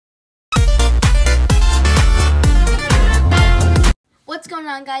going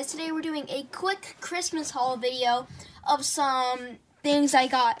on, guys? Today we're doing a quick Christmas haul video of some things I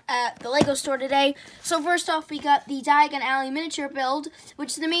got at the Lego store today. So first off, we got the Diagon Alley miniature build,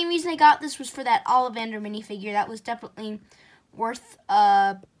 which the main reason I got this was for that Ollivander minifigure. That was definitely worth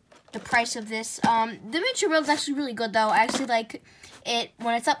the price of this. The miniature build is actually really good, though. I actually like it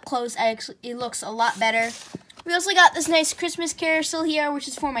when it's up close. It looks a lot better. We also got this nice Christmas carousel here, which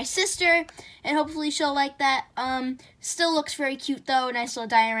is for my sister, and hopefully she'll like that. Still looks very cute, though. Nice little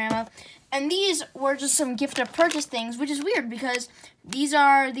diorama. And these were just some gift of purchase things, which is weird because these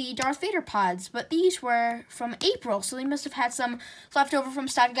are the Darth Vader pods, but these were from April, so they must have had some left over from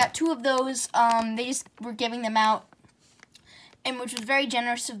stock. I got 2 of those. They just were giving them out, and which was very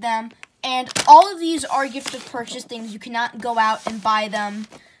generous of them. And all of these are gift of purchase things. You cannot go out and buy them,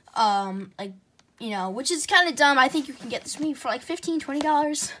 which is kind of dumb. I think you can get this maybe for like $15,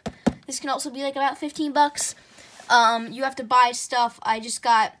 $20. This can also be like about 15 bucks. You have to buy stuff. I just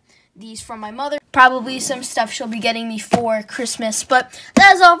got these from my mother. Probably some stuff she'll be getting me for Christmas. But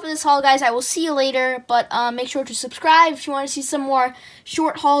that is all for this haul, guys. I will see you later. But make sure to subscribe if you want to see some more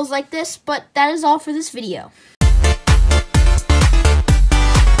short hauls like this. But that is all for this video.